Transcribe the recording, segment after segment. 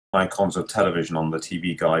icons of television on the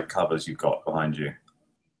TV guide covers you've got behind you?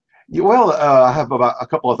 Well, I have about a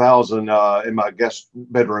couple of thousand in my guest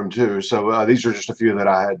bedroom too. So these are just a few that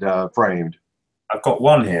I had framed. I've got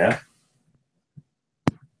one here.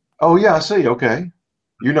 Oh yeah, I see. Okay,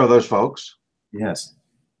 you know those folks. Yes.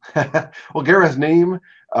 Well, Gareth Neame,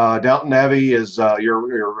 Downton Abbey is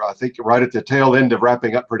you're I think right at the tail end of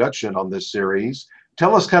wrapping up production on this series.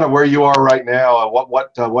 Tell us kind of where you are right now.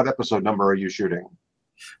 What episode number are you shooting?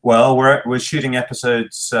 Well, we're shooting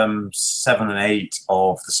episodes 7 and 8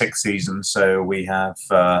 of the 6th season, so we have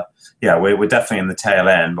yeah, we're definitely in the tail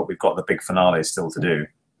end, but we've got the big finale still to do.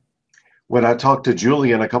 When I talked to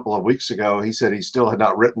Julian a couple of weeks ago, he said he still had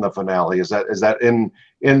not written the finale. Is that in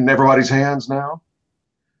everybody's hands now?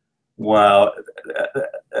 Well,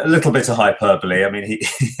 a little bit of hyperbole. I mean, he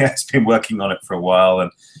has been working on it for a while,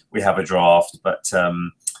 and we have a draft, but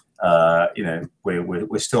you know,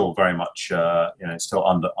 we're still very much you know, still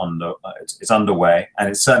it's underway, and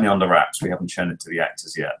it's certainly under wraps. We haven't shown it to the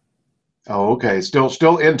actors yet. Oh, okay.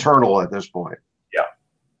 Still internal at this point. Yeah.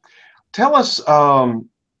 Tell us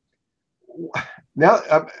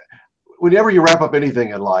now. Whenever you wrap up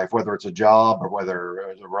anything in life, whether it's a job or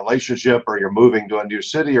whether it's a relationship or you're moving to a new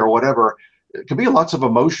city or whatever, it can be lots of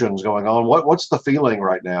emotions going on. What's the feeling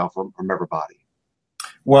right now from everybody?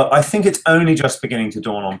 Well, I think it's only just beginning to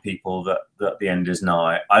dawn on people that the end is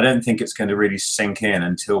nigh. I don't think it's going to really sink in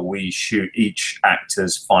until we shoot each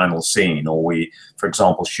actor's final scene, or we, for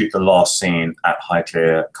example, shoot the last scene at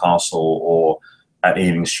Highclere Castle or at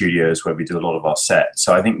Ealing Studios, where we do a lot of our sets.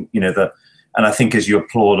 So I think, you know, and I think as you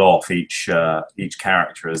applaud off each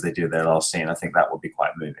character as they do their last scene, I think that would be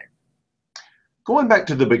quite moving. Going back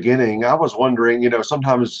to the beginning, I was wondering, you know,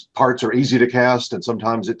 sometimes parts are easy to cast and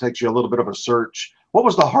sometimes it takes you a little bit of a search. What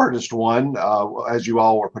was the hardest one as you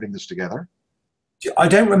all were putting this together? I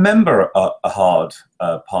don't remember a hard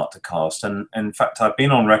part to cast. And in fact, I've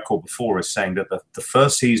been on record before as saying that the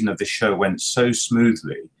first season of the show went so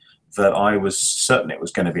smoothly that I was certain it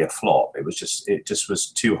was going to be a flop. It just was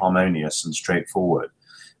too harmonious and straightforward.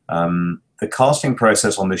 The casting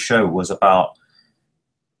process on this show was about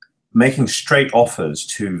making straight offers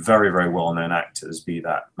to very, very well-known actors, be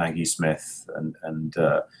that Maggie Smith and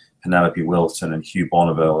Penelope Wilton and Hugh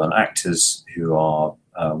Bonneville, and actors who are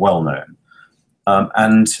well-known.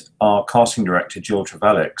 And our casting director, Jill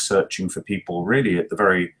Trevelyan, searching for people really at the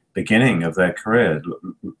very beginning of their career.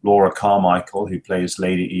 Laura Carmichael, who plays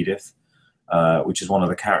Lady Edith, which is one of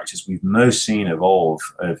the characters we've most seen evolve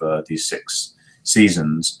over these 6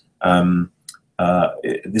 seasons.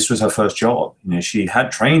 This was her first job. You know, she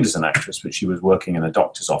had trained as an actress, but she was working in a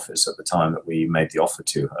doctor's office at the time that we made the offer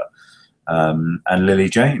to her. And Lily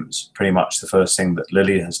James, pretty much the first thing that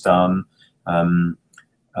Lily has done.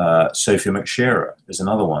 Sophie McShearer is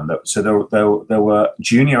another one. So there were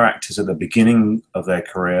junior actors at the beginning of their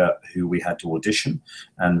career who we had to audition,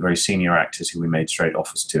 and very senior actors who we made straight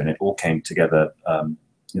offers to, and it all came together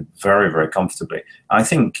very, very comfortably. I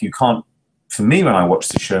think you can't, for me, when I watch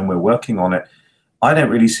the show and we're working on it, I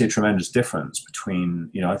don't really see a tremendous difference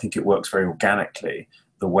between, you know, I think it works very organically,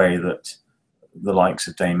 the way that the likes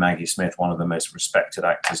of Dame Maggie Smith, one of the most respected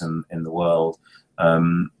actors in the world,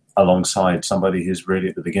 alongside somebody who's really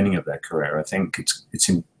at the beginning of their career. I think it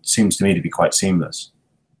seems to me to be quite seamless.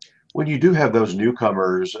 When you do have those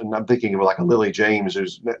newcomers, and I'm thinking of like a Lily James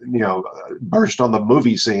who's, you know, burst on the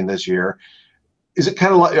movie scene this year, is it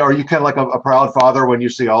kind of like, are you kind of like a proud father when you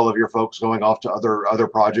see all of your folks going off to other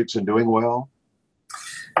projects and doing well?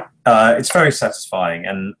 It's very satisfying,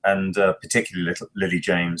 and particularly Lily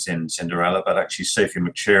James in Cinderella, but actually Sophie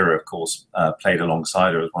McShearer, of course, played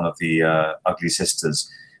alongside her as one of the ugly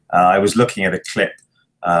sisters. I was looking at a clip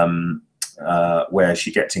where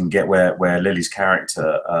where Lily's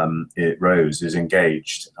character, Rose, is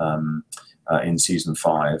engaged in season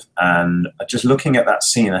 5, and just looking at that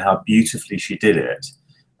scene and how beautifully she did it.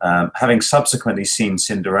 Having subsequently seen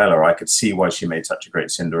Cinderella, I could see why she made such a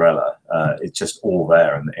great Cinderella. It's just all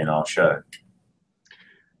there in our show.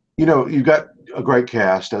 You know, you've got a great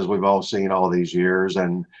cast, as we've all seen all these years,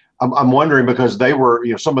 and I'm wondering, because they were,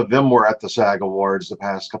 you know, some of them were at the SAG Awards the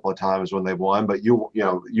past couple of times when they won, but you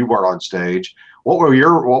were on stage. What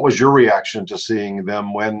was your reaction to seeing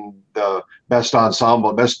them win the best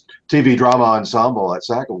TV drama ensemble at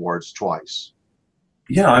SAG Awards twice?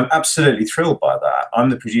 Yeah, I'm absolutely thrilled by that.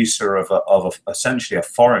 I'm the producer of essentially a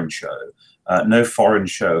foreign show. No foreign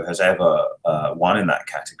show has ever won in that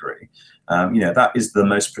category. You know, that is the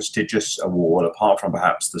most prestigious award, apart from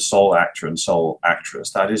perhaps the sole actor and sole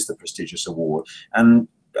actress. That is the prestigious award. And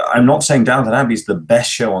I'm not saying Downton Abbey is the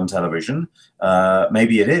best show on television.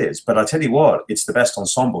 Maybe it is, but I tell you what, it's the best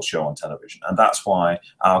ensemble show on television, and that's why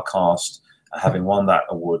our cast, having won that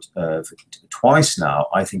award twice now,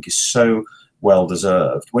 I think is so well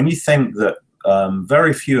deserved. When you think that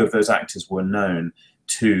very few of those actors were known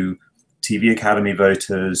to TV Academy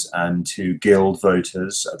voters and to Guild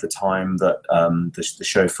voters at the time that the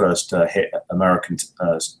show first hit American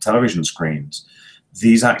television screens.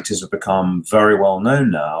 These actors have become very well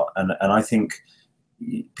known now, and I think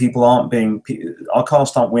people our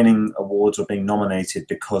cast aren't winning awards or being nominated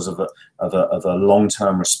because of a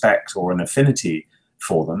long-term respect or an affinity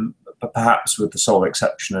for them, but perhaps with the sole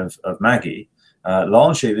exception of Maggie.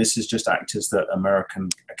 Largely, this is just actors that American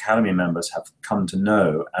Academy members have come to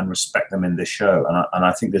know and respect them in this show, and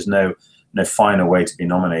I think there's no finer way to be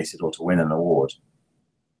nominated or to win an award.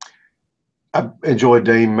 I've enjoyed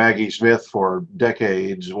Dame Maggie Smith for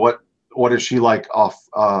decades. What is she like off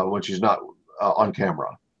when she's not on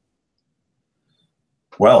camera?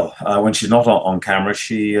 Well, when she's not on camera,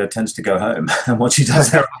 she tends to go home, and what she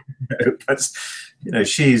does there, but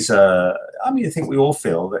she's. I mean, I think we all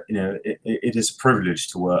feel that it is a privilege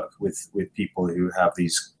to work with people who have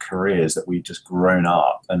these careers that we've just grown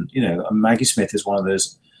up, and Maggie Smith is one of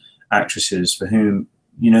those actresses for whom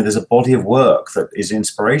there's a body of work that is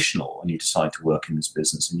inspirational when you decide to work in this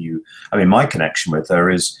business. And I mean, my connection with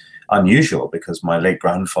her is unusual because my late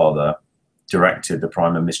grandfather directed The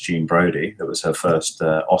Prime of Miss Jean Brodie. That was her first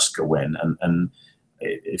Oscar win. And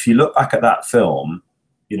if you look back at that film,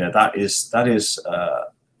 that is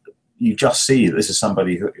you just see this is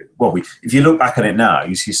somebody who, well, if you look back at it now,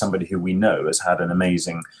 you see somebody who we know has had an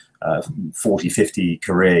amazing 40, 50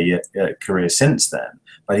 career since then.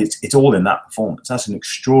 But it's all in that performance. That's an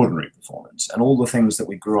extraordinary performance. And all the things that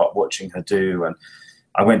we grew up watching her do. And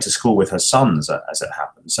I went to school with her sons, as it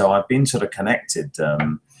happened. So I've been sort of connected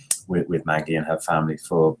with Maggie and her family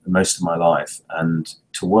for most of my life. And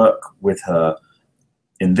to work with her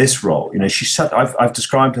in this role, I've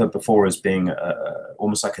described her before as being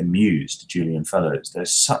almost like a muse to Julian Fellowes.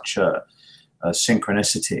 There's such a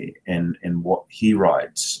synchronicity in what he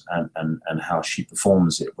writes and how she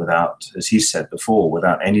performs it without, as he said before,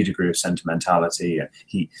 without any degree of sentimentality.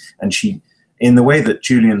 And she, in the way that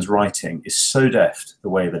Julian's writing is so deft, the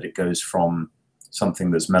way that it goes from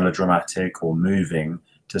something that's melodramatic or moving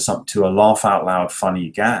to a laugh out loud funny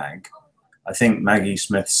gag. I think Maggie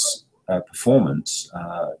Smith's performance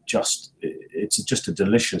it's just a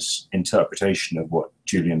delicious interpretation of what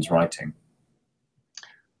Julian's writing.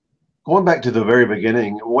 Going back to the very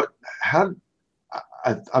beginning, I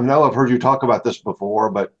know I've heard you talk about this before,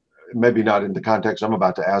 but maybe not in the context I'm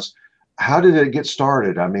about to ask. How did it get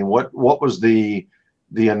started? I mean, what was the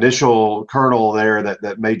initial kernel there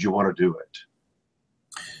that made you want to do it?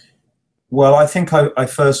 Well, I think I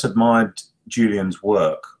first admired Julian's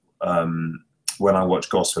work when I watched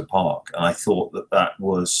Gosford Park, and I thought that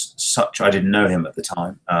was I didn't know him at the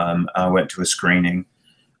time. I went to a screening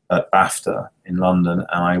at BAFTA in London,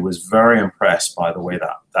 and I was very impressed by the way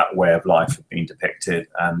that way of life had been depicted.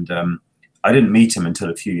 And I didn't meet him until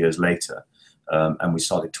a few years later, and we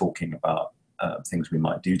started talking about things we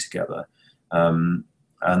might do together.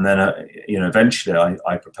 And then, eventually I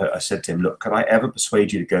said to him, look, could I ever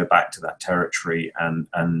persuade you to go back to that territory and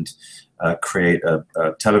create an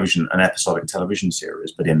episodic television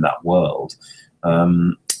series, but in that world?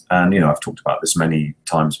 And, I've talked about this many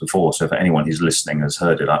times before, so if anyone who's listening has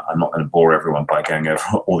heard it, I'm not going to bore everyone by going over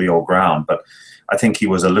all the old ground, but I think he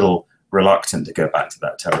was a little reluctant to go back to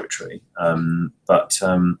that territory. I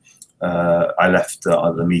left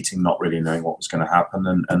the meeting not really knowing what was going to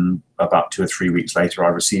happen, and about 2 or 3 weeks later I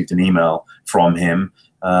received an email from him,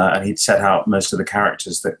 and he'd set out most of the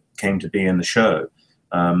characters that came to be in the show.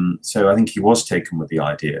 So I think he was taken with the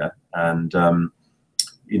idea, and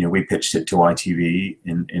we pitched it to ITV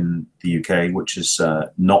in the UK, which is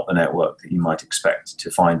not the network that you might expect to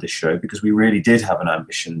find this show, because we really did have an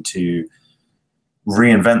ambition to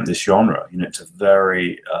reinvent this genre. It's a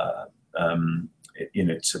very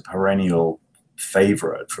it's a perennial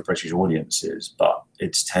favorite for British audiences, but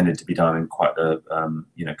it's tended to be done in quite a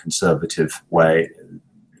conservative way.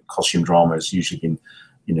 Costume drama has usually been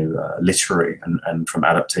literary and from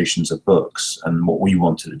adaptations of books, and what we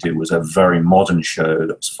wanted to do was a very modern show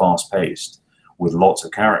that was fast-paced with lots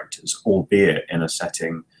of characters, albeit in a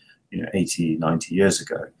setting 80, 90 years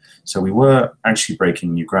ago. So we were actually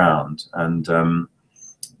breaking new ground, and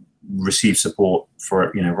received support for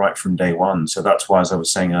it right from day one. So that's why, as I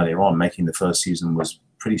was saying earlier on, making the first season was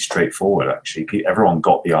pretty straightforward. Actually, everyone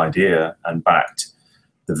got the idea and backed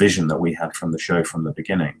the vision that we had from the show from the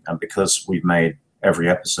beginning. And because we've made every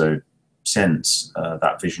episode since.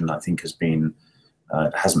 That vision, I think, has been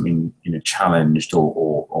hasn't been challenged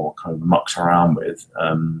or kind of mucked around with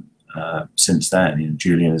since then.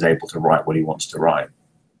 Julian is able to write what he wants to write.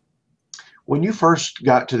 When you first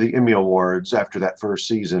got to the Emmy Awards after that first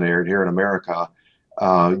season aired here in America,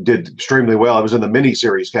 did extremely well. It was in the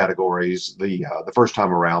miniseries categories the first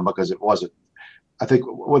time around, because it wasn't. I think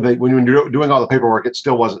when you're doing all the paperwork, it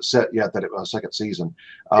still wasn't set yet that it was a second season.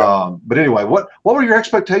 Yeah. But anyway, what were your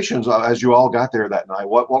expectations as you all got there that night?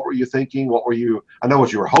 What were you thinking? What were you? I know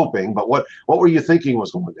what you were hoping, but what were you thinking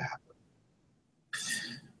was going to happen?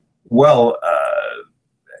 Well,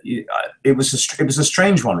 it was a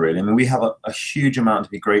strange one, really. I mean, we have a huge amount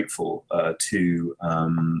to be grateful to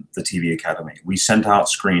the TV Academy. We sent out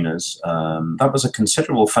screeners. That was a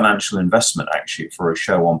considerable financial investment, actually, for a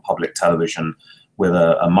show on public television with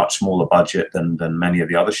a much smaller budget than many of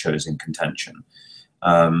the other shows in contention.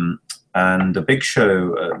 And a big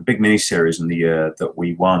show, a big miniseries in the year that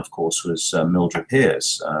we won, of course, was Mildred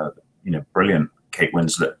Pierce. Brilliant Kate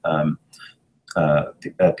Winslet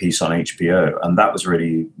piece on HBO, and that was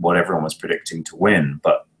really what everyone was predicting to win.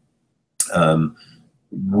 But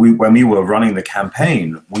when we were running the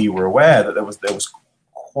campaign, we were aware that there was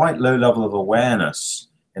quite low level of awareness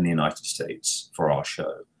in the United States for our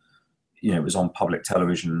show. It was on public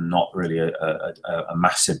television, not really a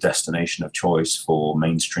massive destination of choice for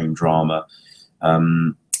mainstream drama.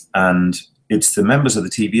 And it's the members of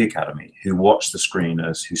the TV Academy who watched the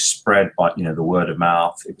screeners, who spread by the word of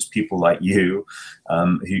mouth. It was people like you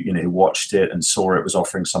who watched it and saw it was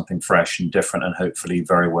offering something fresh and different and hopefully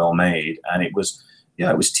very well made. And it was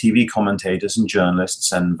TV commentators and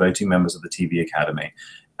journalists and voting members of the TV Academy.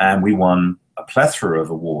 And we won a plethora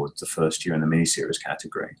of awards the first year in the miniseries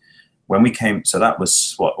category. When we came, so that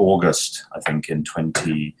was August, I think, in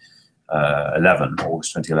 2011,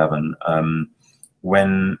 August 2011.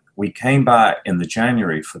 When we came back in the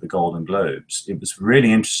January for the Golden Globes, it was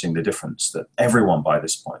really interesting, the difference that everyone by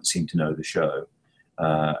this point seemed to know the show.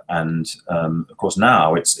 Of course,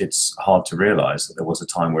 now it's hard to realize that there was a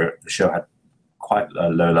time where the show had quite a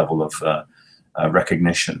low level of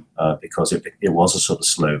recognition because it was a sort of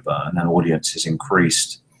slow burn, and audiences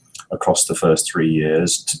increased across the first 3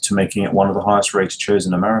 years to making it one of the highest rated shows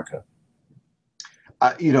in America.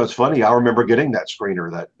 It's funny. I remember getting that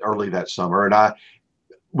screener early that summer, and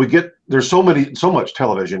there's so much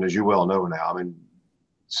television, as you well know now. I mean,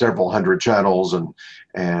 several hundred channels, and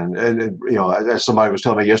as somebody was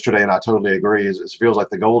telling me yesterday, and I totally agree, it feels like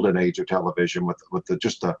the golden age of television with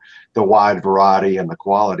the wide variety and the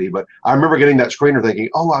quality. But I remember getting that screener thinking,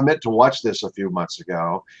 oh, I meant to watch this a few months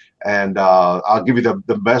ago, and I'll give you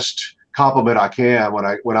the best compliment I can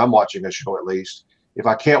when I'm watching a show, at least. If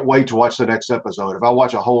I can't wait to watch the next episode, if I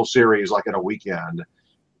watch a whole series like in a weekend,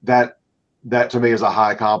 that to me is a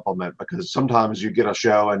high compliment, because sometimes you get a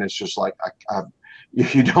show and it's just like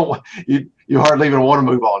you hardly even want to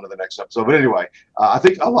move on to the next episode. But anyway, I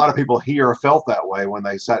think a lot of people here felt that way when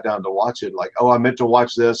they sat down to watch it, like, oh, I meant to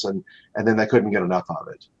watch this, and then they couldn't get enough of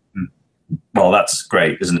it. Well, that's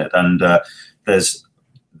great, isn't it? And there's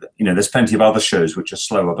plenty of other shows which are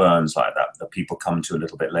slower burns like that people come to a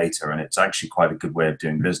little bit later, and it's actually quite a good way of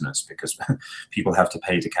doing business, because people have to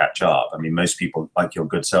pay to catch up. I mean, most people, like your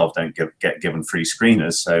good self, don't get given free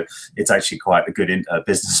screeners, so it's actually quite a good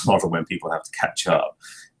business model when people have to catch up.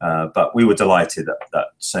 But we were delighted that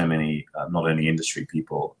so many, not only industry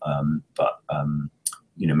people, but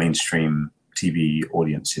mainstream TV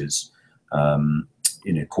audiences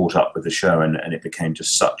caught up with the show, and it became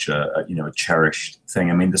just such a cherished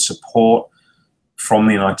thing. I mean, the support from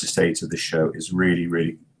the United States of the show is really,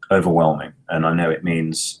 really overwhelming, and I know it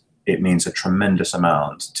means a tremendous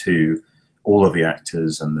amount to all of the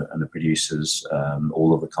actors and the producers,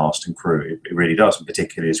 all of the cast and crew. It really does, and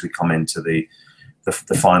particularly as we come into the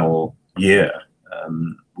final year,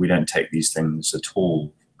 we don't take these things at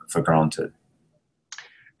all for granted.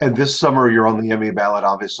 And this summer, you're on the Emmy ballot,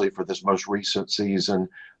 obviously, for this most recent season,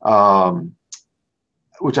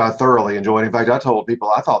 which I thoroughly enjoyed. In fact, I told people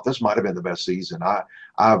I thought this might have been the best season. I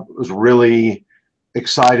was really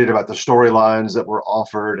excited about the storylines that were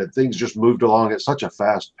offered, and things just moved along at such a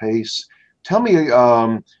fast pace. Tell me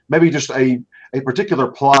maybe just a particular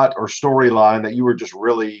plot or storyline that you were just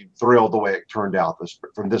really thrilled the way it turned out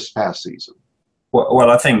from this past season. Well,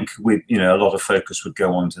 I think a lot of focus would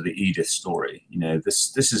go on to the Edith story.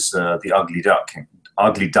 This is the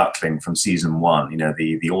ugly duckling from season 1.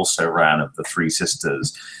 The also ran of the 3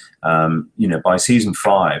 sisters. By season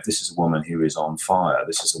 5, this is a woman who is on fire.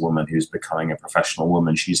 This is a woman who's becoming a professional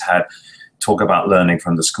woman. She's had talk about learning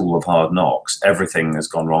from the school of hard knocks. Everything has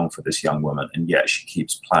gone wrong for this young woman, and yet she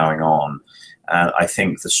keeps plowing on. And I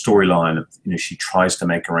think the storyline, she tries to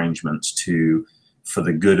make arrangements for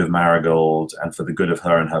the good of Marigold and for the good of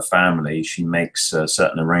her and her family. She makes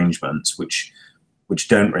certain arrangements which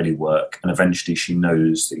don't really work, and eventually she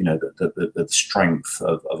knows that the strength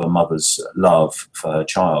of a mother's love for her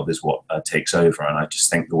child is what takes over. And I just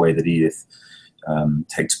think the way that Edith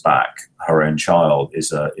takes back her own child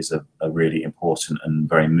is a really important and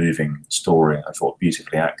very moving story. I thought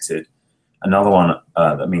beautifully acted. Another one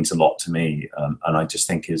that means a lot to me, and I just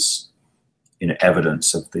think is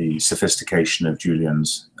evidence of the sophistication of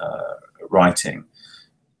Julian's writing,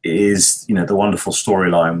 is the wonderful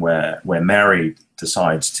storyline where Mary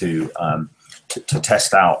decides to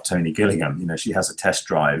test out Tony Gillingham. She has a test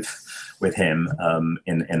drive with him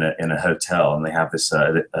in a hotel, and they have this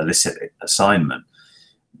illicit assignment.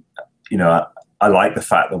 I like the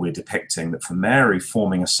fact that we're depicting that for Mary,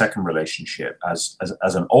 forming a second relationship as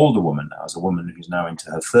an older woman now, as a woman who's now into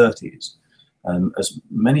her 30s, as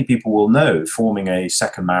many people will know, forming a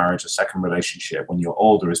second marriage, a second relationship when you're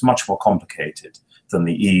older is much more complicated than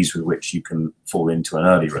the ease with which you can fall into an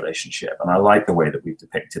early relationship. And I like the way that we've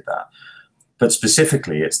depicted that. But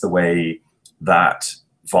specifically, it's the way that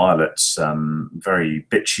Violet's very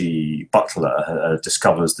bitchy butler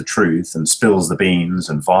discovers the truth and spills the beans,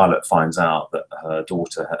 and Violet finds out that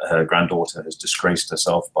her granddaughter has disgraced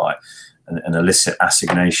herself by an illicit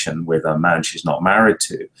assignation with a man she's not married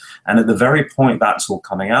to. And at the very point that's all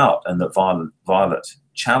coming out, and that Violet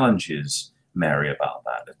challenges Mary about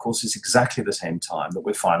that, of course, it's exactly the same time that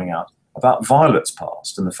we're finding out about Violet's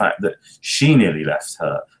past and the fact that she nearly left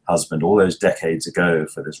her husband all those decades ago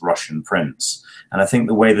for this Russian prince. And I think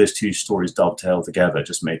the way those two stories dovetail together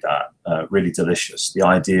just made that really delicious. The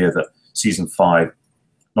idea that season 5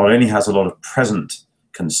 not only has a lot of present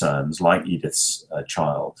concerns like Edith's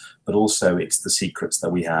child, but also it's the secrets that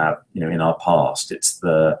we have, in our past. It's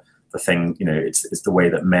the thing, it's the way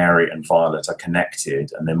that Mary and Violet are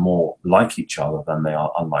connected, and they're more like each other than they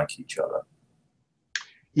are unlike each other.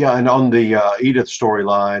 Yeah, and on the Edith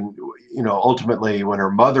storyline, ultimately when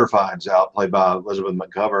her mother finds out, played by Elizabeth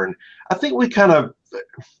McGovern, I think we kind of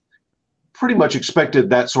pretty much expected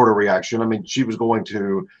that sort of reaction. I mean, she was going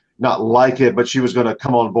to not like it, but she was going to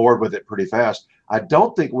come on board with it pretty fast. I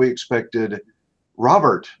don't think we expected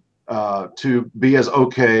Robert to be as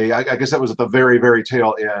okay. I guess that was at the very, very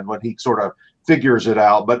tail end when he sort of figures it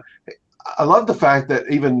out. But I love the fact that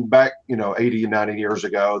even back, 80 and 90 years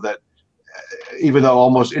ago, that even though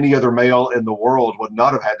almost any other male in the world would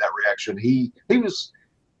not have had that reaction, he was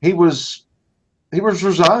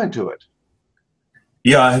resigned to it.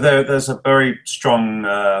 Yeah, there's a very strong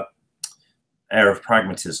air of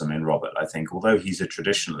pragmatism in Robert, I think. Although he's a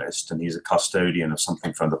traditionalist and he's a custodian of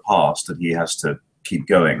something from the past that he has to keep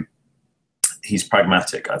going, he's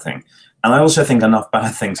pragmatic, I think. And I also think enough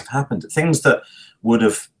bad things have happened, things that would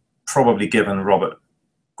have probably given Robert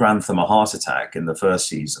Grantham a heart attack in the first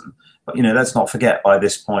season. But let's not forget, by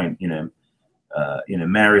this point,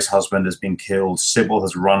 Mary's husband has been killed. Sybil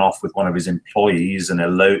has run off with one of his employees and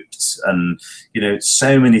eloped, and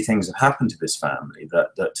so many things have happened to this family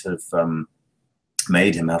that have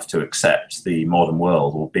made him have to accept the modern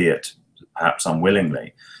world, albeit perhaps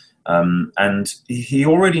unwillingly. And he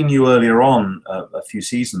already knew earlier on, a few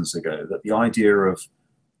seasons ago, that the idea of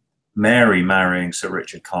Mary marrying Sir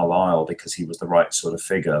Richard Carlisle because he was the right sort of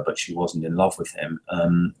figure, but she wasn't in love with him.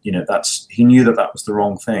 He knew that was the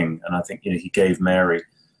wrong thing, and I think he gave Mary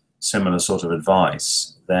similar sort of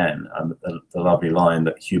advice then. The lovely line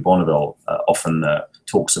that Hugh Bonneville often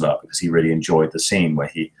talks about, because he really enjoyed the scene where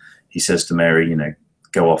he says to Mary,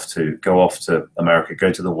 go off to America,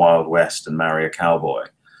 go to the Wild West and marry a cowboy.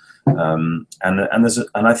 And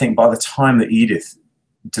I think by the time that Edith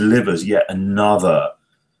delivers yet another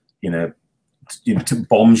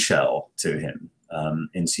bombshell to him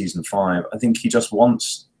in season 5, I think he just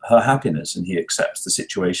wants her happiness, and he accepts the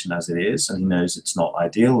situation as it is, and he knows it's not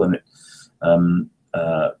ideal, and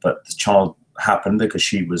but the child happened because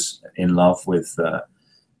she was in love with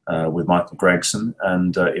Michael Gregson,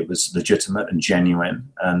 and it was legitimate and genuine,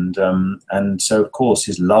 and so of course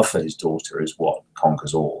his love for his daughter is what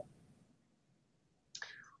conquers all.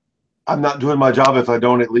 I'm not doing my job if I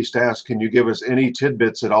don't at least ask, can you give us any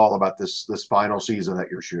tidbits at all about this final season that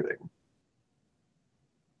you're shooting?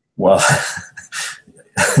 Well,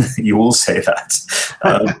 you all say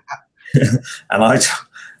that. And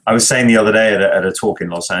I was saying the other day at a talk in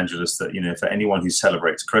Los Angeles that, for anyone who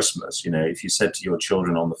celebrates Christmas, if you said to your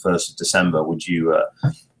children on the 1st of December, would you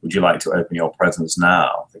like to open your presents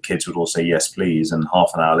now? The kids would all say, yes, please. And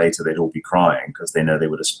half an hour later, they'd all be crying because they know they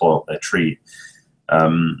would have spoiled their treat.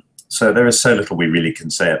 So there is so little we really can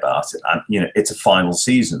say about it. And, it's a final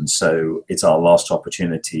season, so it's our last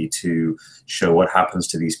opportunity to show what happens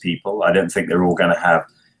to these people. I don't think they're all going to have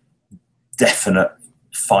definite,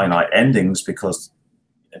 finite endings, because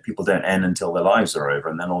people don't end until their lives are over,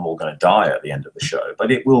 and they're not all going to die at the end of the show. But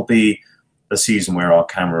it will be a season where our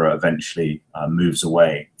camera eventually moves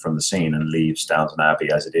away from the scene and leaves Downton Abbey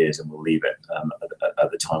as it is, and we'll leave it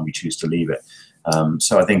at the time we choose to leave it.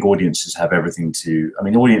 So I think audiences have everything to,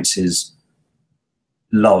 audiences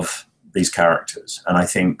love these characters. And I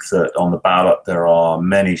think that on the ballot, there are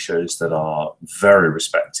many shows that are very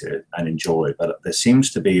respected and enjoyed, but there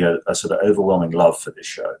seems to be a sort of overwhelming love for this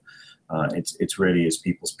show. It's really is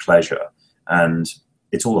people's pleasure. And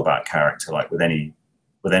it's all about character, like with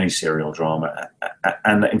any serial drama.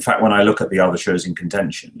 And in fact, when I look at the other shows in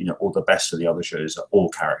contention, all the best of the other shows are all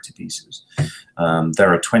character pieces.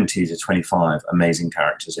 There are 20 to 25 amazing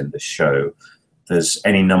characters in this show. There's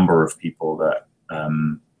any number of people that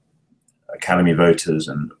Academy voters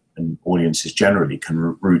and audiences generally can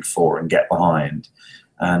root for and get behind.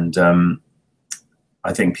 And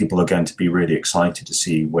I think people are going to be really excited to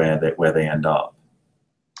see where they end up.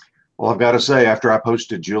 Well, I've got to say, after I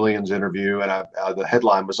posted Julian's interview, and the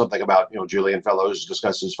headline was something about, Julian Fellowes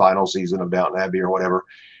discusses final season of Downton Abbey or whatever,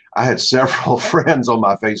 I had several friends on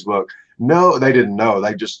my Facebook. No, they didn't know.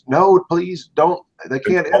 They just, no, please don't. They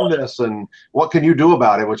can't end this. And what can you do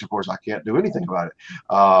about it? Which, of course, I can't do anything about it.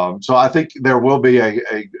 So I think there will be a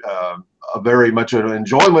very much an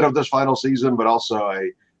enjoyment of this final season, but also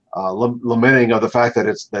a lamenting of the fact that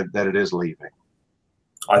it is leaving.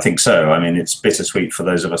 I think so. It's bittersweet for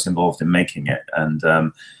those of us involved in making it, and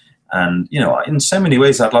in so many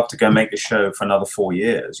ways, I'd love to go make the show for another 4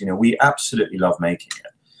 years. We absolutely love making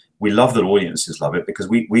it. We love that audiences love it because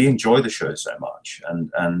we enjoy the show so much,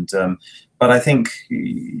 but I think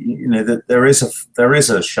that there is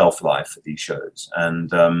a shelf life for these shows,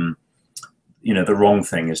 and the wrong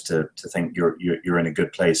thing is to think you're in a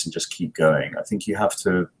good place and just keep going. I think you have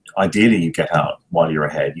to, ideally, you get out while you're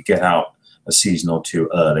ahead. You get out a season or two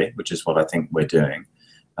early, which is what I think we're doing,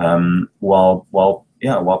 while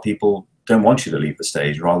people don't want you to leave the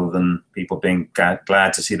stage, rather than people being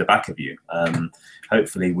glad to see the back of you.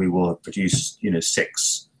 Hopefully we will produce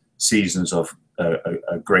 6 seasons of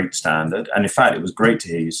a great standard. And in fact, it was great to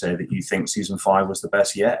hear you say that you think season 5 was the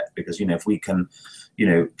best yet, because if we can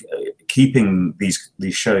keeping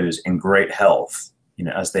these shows in great health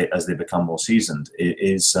as they become more seasoned, it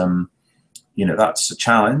is that's a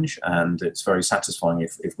challenge, and it's very satisfying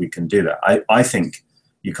if we can do that. I think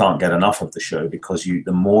you can't get enough of the show, because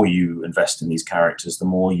the more you invest in these characters, the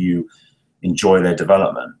more you enjoy their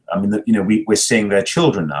development. We're seeing their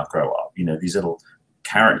children now grow up. These little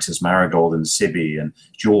characters, Marigold and Sibby and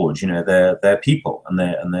George. They're people,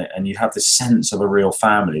 and you have this sense of a real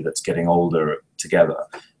family that's getting older together,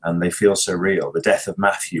 and they feel so real. The death of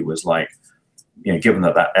Matthew was like, given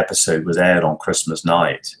that episode was aired on Christmas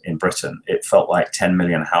night in Britain, it felt like 10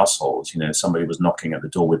 million households. Somebody was knocking at the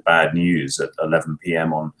door with bad news at 11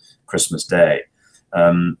 p.m. on Christmas Day.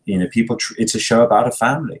 It's a show about a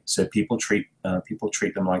family, so people treat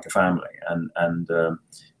them like a family, and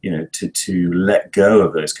to let go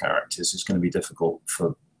of those characters is going to be difficult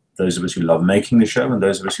for those of us who love making the show and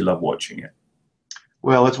those of us who love watching it.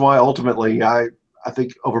 Well, that's why ultimately I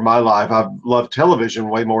think over my life, I've loved television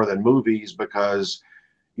way more than movies, because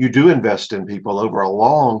you do invest in people over a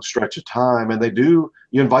long stretch of time, and you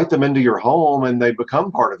invite them into your home and they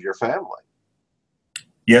become part of your family.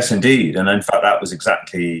 Yes, indeed. And in fact, that was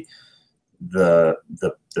exactly the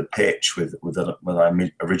pitch with I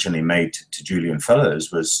originally made to Julian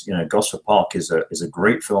Fellowes was, Gosford Park is a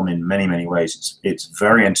great film in many, many ways. It's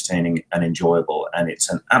very entertaining and enjoyable, and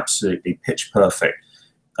it's an absolutely pitch perfect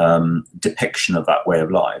depiction of that way of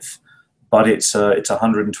life, but it's a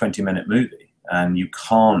 120-minute movie, and you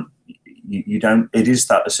don't. It is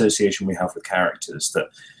that association we have with characters that,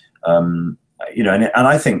 and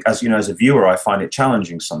I think as a viewer, I find it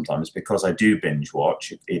challenging sometimes, because I do binge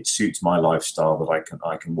watch. It suits my lifestyle that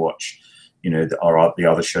I can watch, the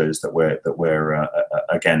other shows that we're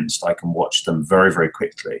against. I can watch them very, very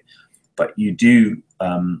quickly, but you do,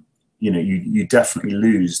 you definitely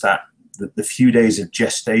lose that. The few days of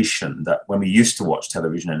gestation that when we used to watch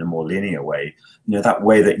television in a more linear way, that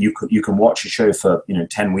way that you can watch a show for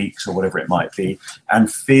 10 weeks or whatever it might be,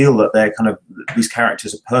 and feel that they're these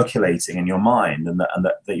characters are percolating in your mind, and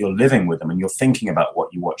that you're living with them, and you're thinking about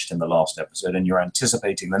what you watched in the last episode, and you're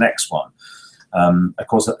anticipating the next one. Of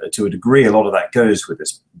course, to a degree, a lot of that goes with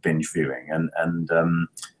this binge viewing, and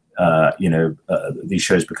these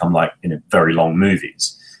shows become like very long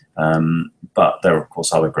movies. But there are, of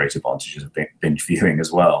course, other great advantages of binge viewing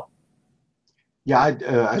as well. Yeah,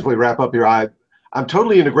 as we wrap up here, I'm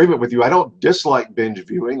totally in agreement with you. I don't dislike binge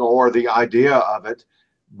viewing or the idea of it,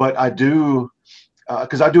 but I do,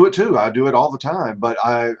 because I do it too. I do it all the time. But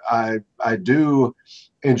I do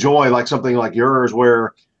enjoy like something like yours,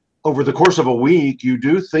 where over the course of a week you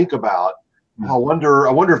do think about, Mm. oh,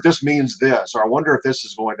 I wonder if this means this, or I wonder if this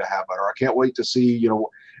is going to happen, or I can't wait to see,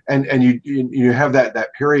 and you have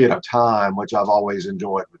that period of time, which I've always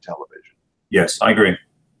enjoyed with television. Yes, I agree.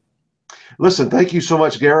 Listen, thank you so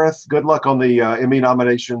much, Gareth. Good luck on the Emmy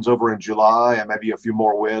nominations over in July, and maybe a few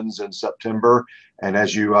more wins in September, and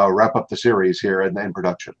as you wrap up the series here in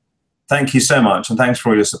production. Thank you so much, and thanks for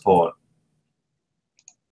all your support.